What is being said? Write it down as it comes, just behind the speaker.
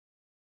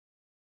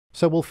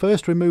So we'll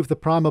first remove the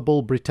primer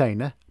bulb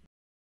retainer,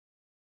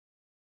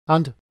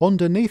 and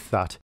underneath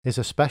that is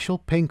a special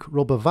pink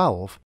rubber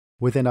valve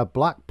within a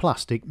black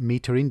plastic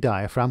metering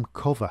diaphragm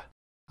cover.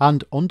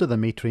 And under the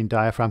metering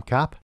diaphragm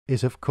cap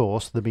is of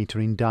course the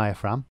metering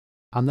diaphragm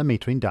and the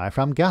metering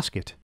diaphragm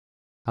gasket.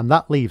 And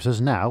that leaves us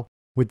now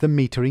with the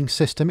metering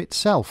system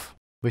itself,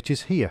 which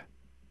is here.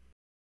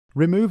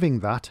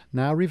 Removing that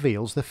now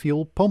reveals the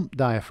fuel pump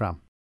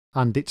diaphragm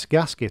and its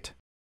gasket.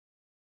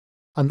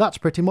 And that's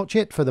pretty much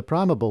it for the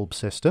primer bulb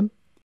system.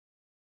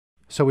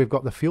 So we've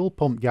got the fuel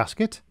pump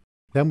gasket,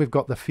 then we've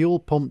got the fuel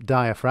pump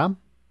diaphragm,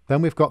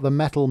 then we've got the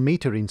metal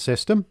metering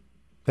system,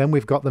 then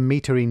we've got the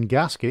metering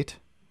gasket,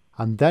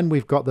 and then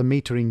we've got the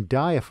metering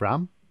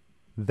diaphragm,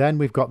 then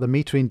we've got the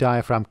metering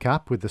diaphragm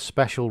cap with the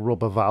special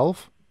rubber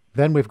valve,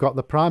 then we've got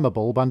the primer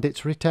bulb and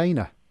its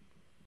retainer.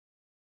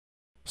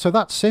 So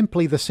that's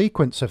simply the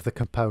sequence of the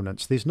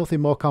components. There's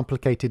nothing more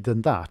complicated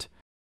than that.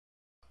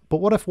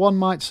 But what if one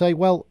might say,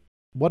 well,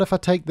 what if I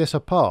take this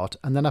apart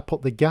and then I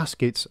put the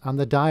gaskets and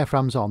the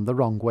diaphragms on the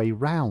wrong way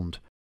round?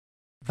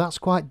 That's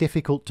quite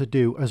difficult to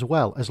do as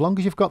well. As long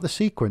as you've got the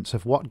sequence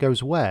of what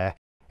goes where,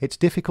 it's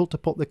difficult to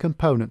put the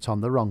components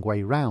on the wrong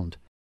way round.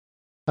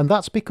 And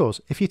that's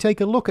because if you take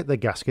a look at the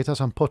gasket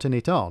as I'm putting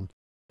it on,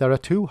 there are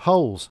two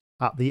holes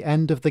at the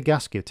end of the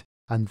gasket,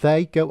 and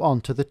they go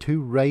onto the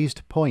two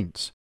raised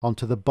points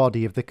onto the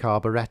body of the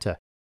carburettor.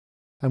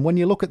 And when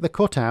you look at the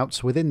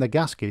cutouts within the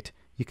gasket,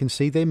 you can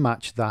see they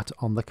match that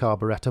on the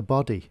carburettor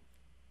body.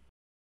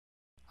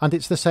 And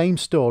it's the same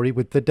story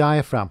with the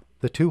diaphragm.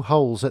 The two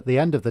holes at the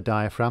end of the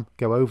diaphragm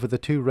go over the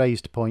two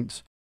raised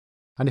points,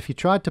 and if you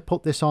tried to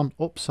put this on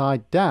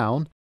upside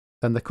down,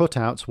 then the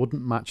cutouts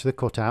wouldn't match the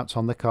cutouts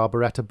on the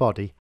carburettor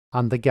body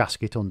and the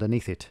gasket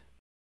underneath it.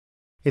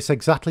 It's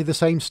exactly the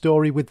same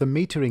story with the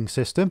metering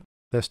system.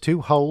 There's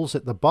two holes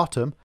at the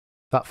bottom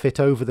that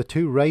fit over the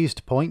two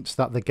raised points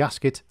that the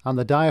gasket and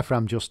the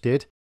diaphragm just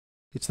did.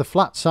 It's the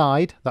flat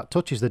side that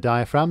touches the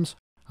diaphragms,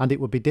 and it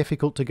would be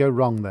difficult to go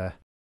wrong there.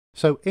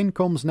 So in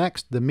comes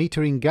next the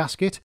metering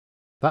gasket.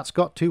 That's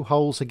got two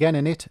holes again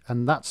in it,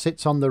 and that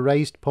sits on the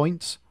raised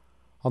points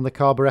on the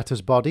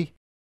carburettor's body.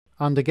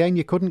 And again,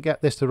 you couldn't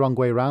get this the wrong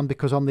way round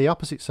because on the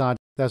opposite side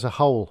there's a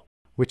hole,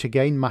 which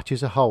again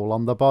matches a hole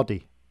on the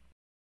body.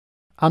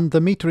 And the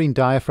metering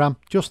diaphragm,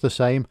 just the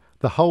same.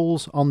 The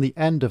holes on the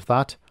end of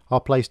that are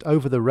placed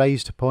over the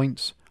raised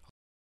points.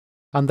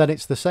 And then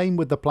it's the same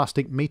with the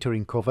plastic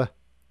metering cover.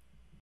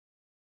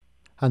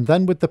 And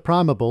then with the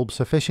primer bulb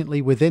sufficiently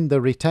within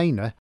the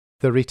retainer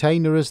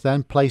is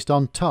then placed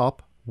on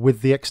top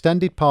with the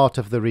extended part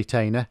of the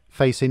retainer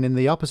facing in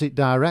the opposite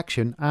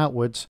direction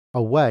outwards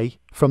away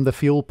from the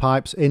fuel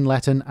pipe's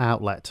inlet and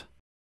outlet.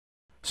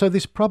 So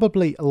there's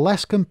probably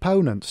less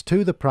components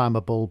to the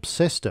primer bulb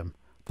system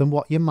than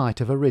what you might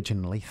have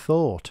originally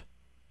thought.